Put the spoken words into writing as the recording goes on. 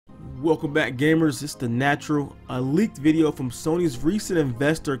Welcome back, gamers. It's the Natural. A leaked video from Sony's recent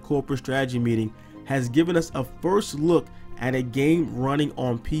investor corporate strategy meeting has given us a first look at a game running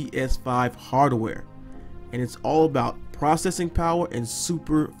on PS5 hardware, and it's all about processing power and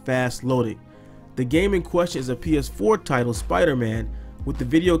super fast loading. The game in question is a PS4 title, Spider-Man, with the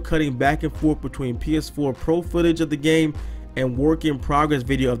video cutting back and forth between PS4 Pro footage of the game and work in progress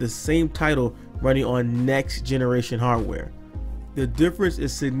video of the same title running on next generation hardware. The difference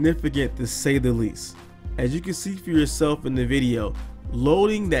is significant, to say the least. As you can see for yourself in the video,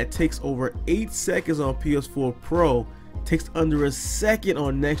 loading that takes over 8 seconds on PS4 Pro takes under a second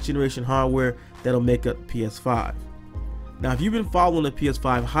on next generation hardware that'll make up PS5. Now, if you've been following the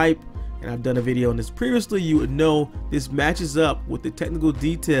PS5 hype, and I've done a video on this previously, you would know this matches up with the technical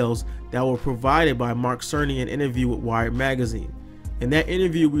details that were provided by Mark Cerny in an interview with Wired Magazine. In that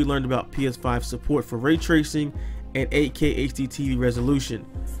interview, we learned about PS5 support for ray tracing and 8K HD TV resolution,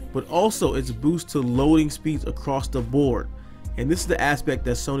 but also its boost to loading speeds across the board. And this is the aspect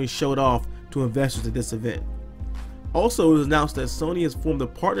that Sony showed off to investors at this event. Also, it was announced that Sony has formed a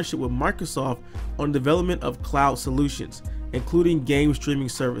partnership with Microsoft on development of cloud solutions, including game streaming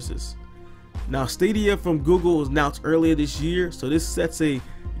services. Now, Stadia from Google was announced earlier this year, so this sets a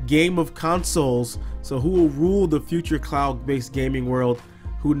game of consoles. So who will rule the future cloud-based gaming world?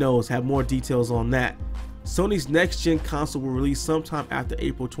 Who knows? Have more details on that. Sony's next-gen console will release sometime after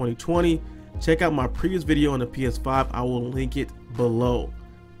April 2020. Check out my previous video on the PS5. I will link it below.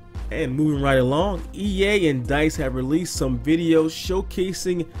 And moving right along, EA and DICE have released some videos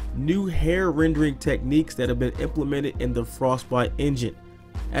showcasing new hair rendering techniques that have been implemented in the Frostbite Engine.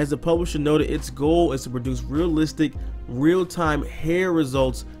 As the publisher noted, its goal is to produce realistic, real-time hair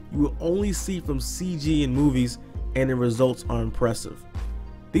results you will only see from CG in movies, and the results are impressive.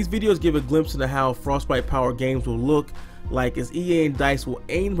 These videos give a glimpse into how Frostbite powered games will look like, as EA and DICE will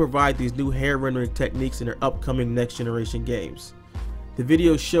aim to provide these new hair rendering techniques in their upcoming next generation games. The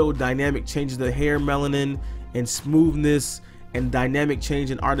videos show dynamic changes to hair melanin and smoothness, and dynamic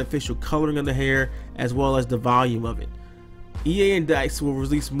change in artificial coloring of the hair, as well as the volume of it. EA and DICE will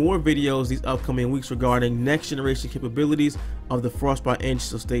release more videos these upcoming weeks regarding next generation capabilities of the Frostbite Engine,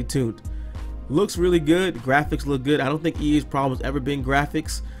 so stay tuned. Looks really good, graphics look good. I don't think EA's problem has ever been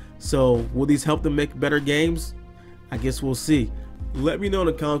graphics, so will these help them make better games? I guess we'll see. Let me know in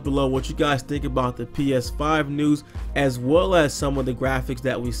the comments below what you guys think about the PS5 news, as well as some of the graphics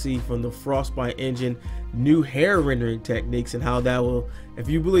that we see from the Frostbite Engine new hair rendering techniques, and how that will, if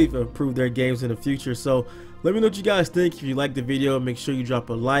you believe, improve their games in the future. So let me know what you guys think. If you like the video, make sure you drop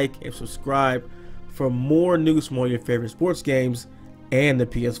a like and subscribe for more news from all your favorite sports games and the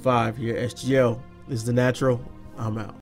PS5 here at SGL. This is The Natural. I'm out.